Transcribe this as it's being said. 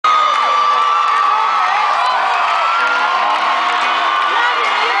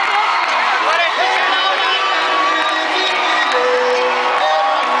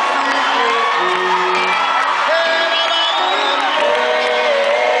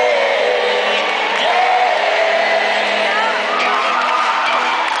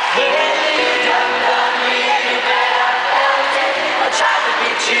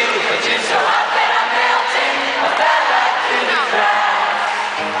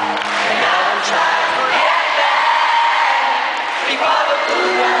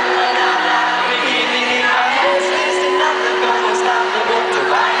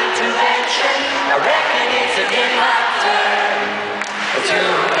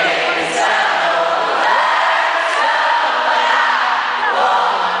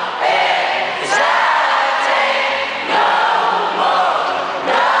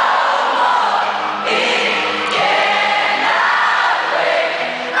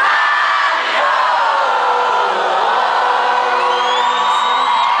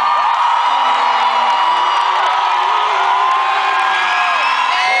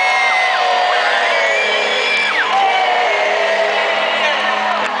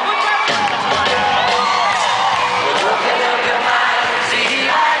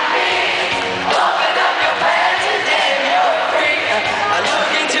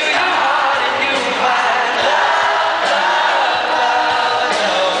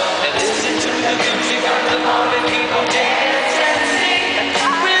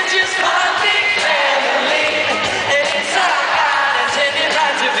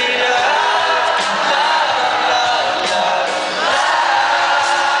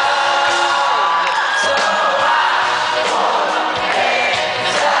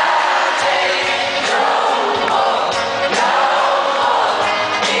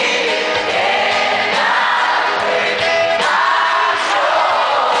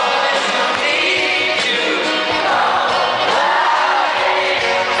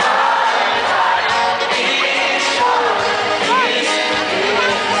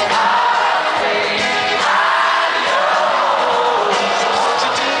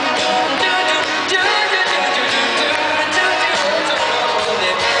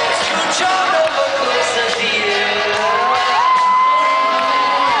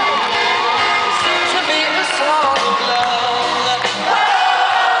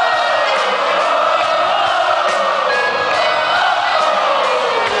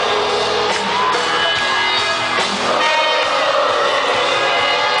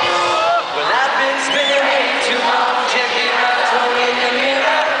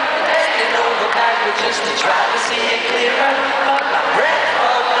but just to try to see it clearer. But my breath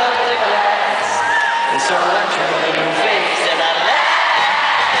fogged up the glass, and so I drew a new face and I laughed.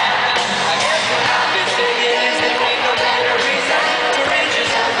 I guess what I've been saying is there ain't no better reason to rid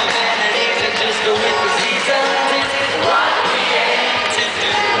yourself of vanities and just go with the seasons. It's what we aim to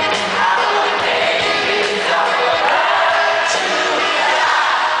do. Our name is our right to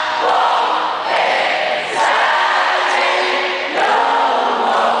life. Won't hesitate no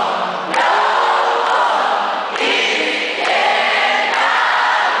more, no more. We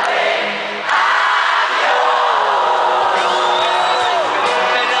cannot wait. I'm yours.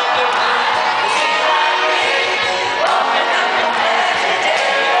 Open up the room and see like me. Open up your hands today,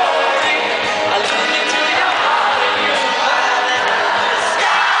 you're free. I look into your heart and you'll find that the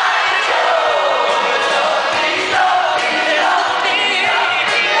sky is yours. So please don't be lonely.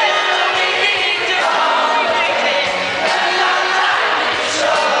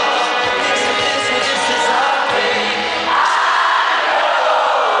 This is our fate.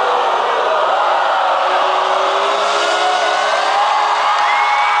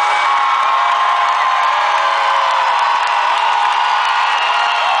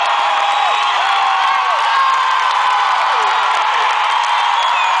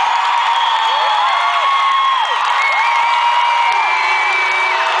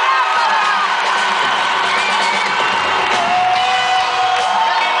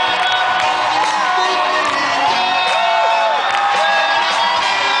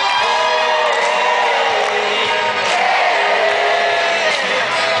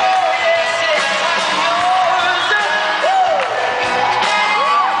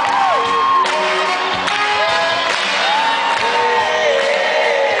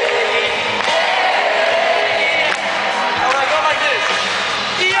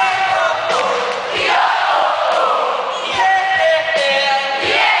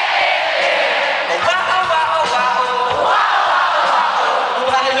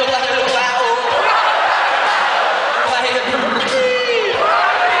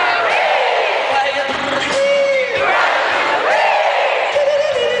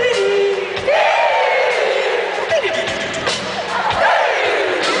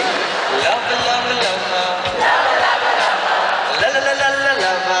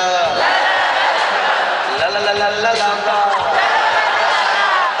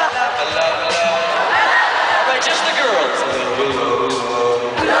 Alright, just the girls.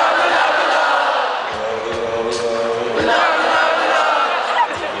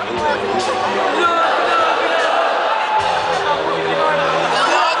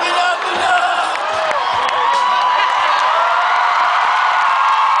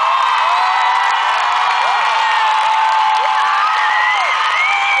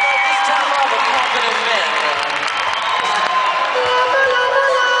 This time I'll have a confident man.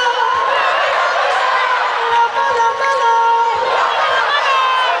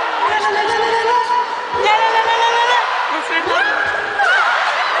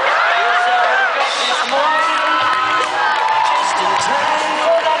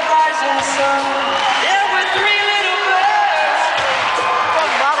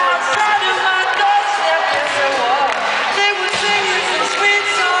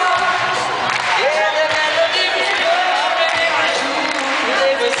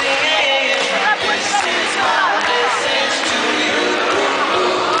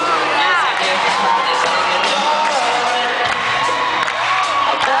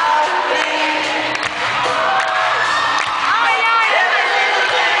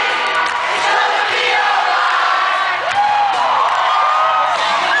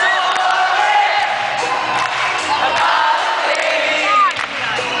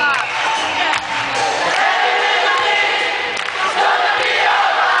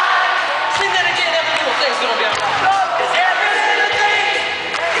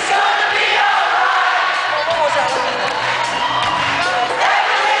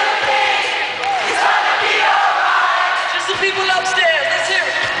 People upstairs, let's hear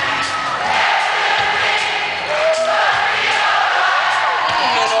it.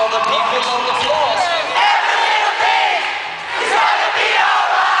 And all the people on the floor sing. Every little thing is gonna be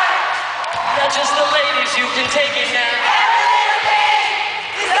alright. Not just the ladies, you can take it now. Every little thing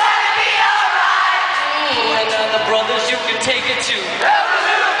is gonna be alright. And now the brothers, you can take it too.